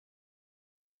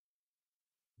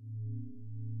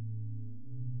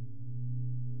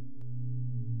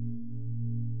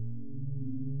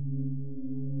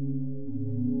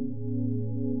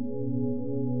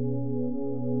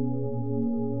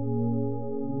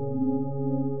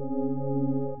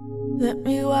Let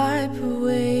me wipe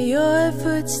away your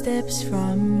footsteps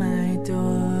from my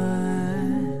door.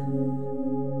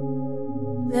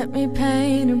 Let me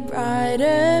paint a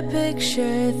brighter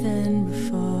picture than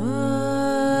before.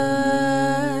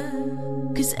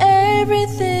 'Cause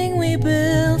everything we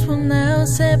built will now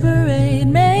separate,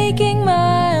 making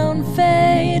my own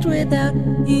fate without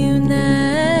you now.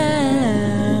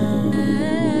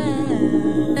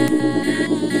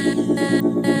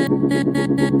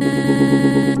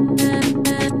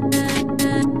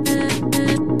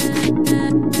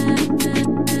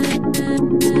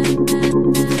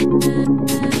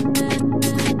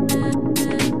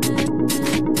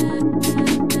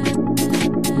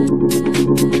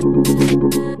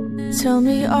 Tell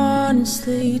me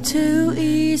honestly to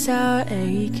ease our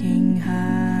aching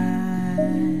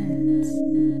hearts.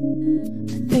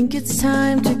 I think it's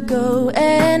time to go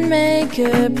and make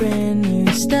a brand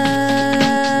new start.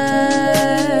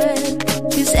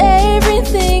 'Cause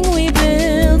everything we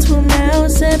built will now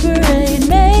separate,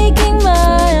 making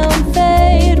my own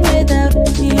fate without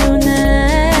you now.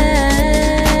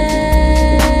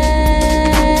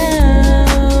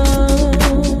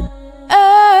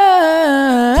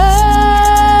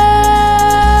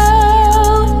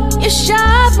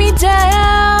 Shot me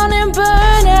down and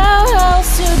burn our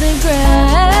house to the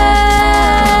ground.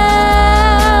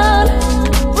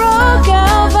 Broke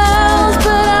our vows,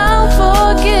 but I'll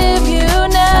forgive you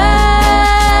now.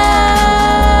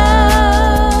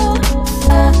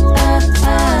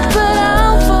 But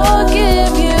I'll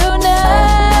forgive you now.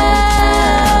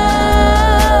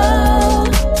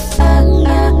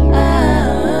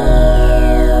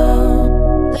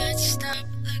 Let's stop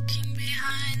looking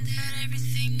behind at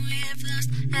everything we have lost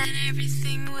and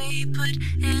everything we put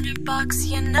in a box.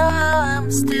 You know I'm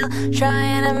still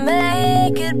trying to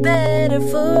make it better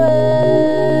for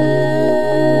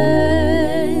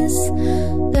us.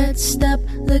 Let's stop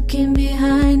looking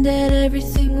behind at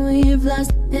everything we've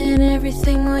lost and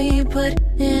everything we put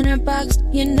in a box.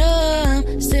 You know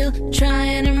I'm still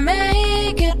trying to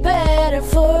make it better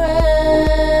for us.